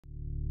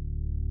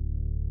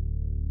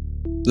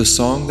The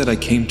song that I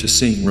came to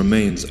sing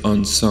remains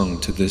unsung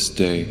to this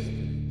day.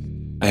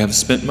 I have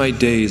spent my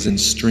days in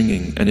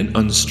stringing and in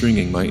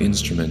unstringing my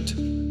instrument.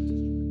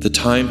 The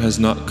time has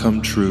not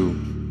come true,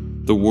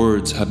 the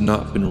words have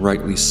not been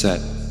rightly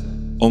set,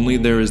 only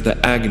there is the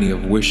agony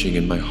of wishing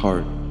in my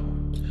heart.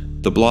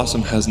 The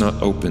blossom has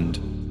not opened,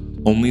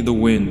 only the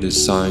wind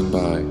is sighing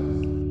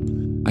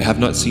by. I have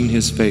not seen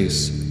his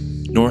face,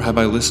 nor have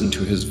I listened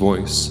to his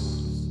voice.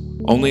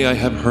 Only I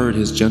have heard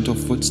his gentle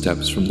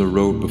footsteps from the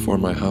road before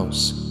my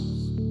house.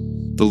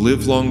 The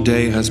livelong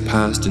day has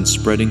passed in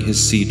spreading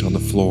his seat on the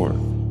floor,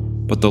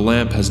 but the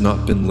lamp has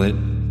not been lit,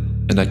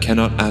 and I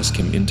cannot ask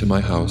him into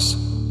my house.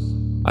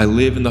 I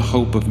live in the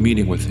hope of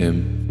meeting with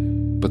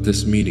him, but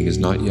this meeting is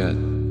not yet.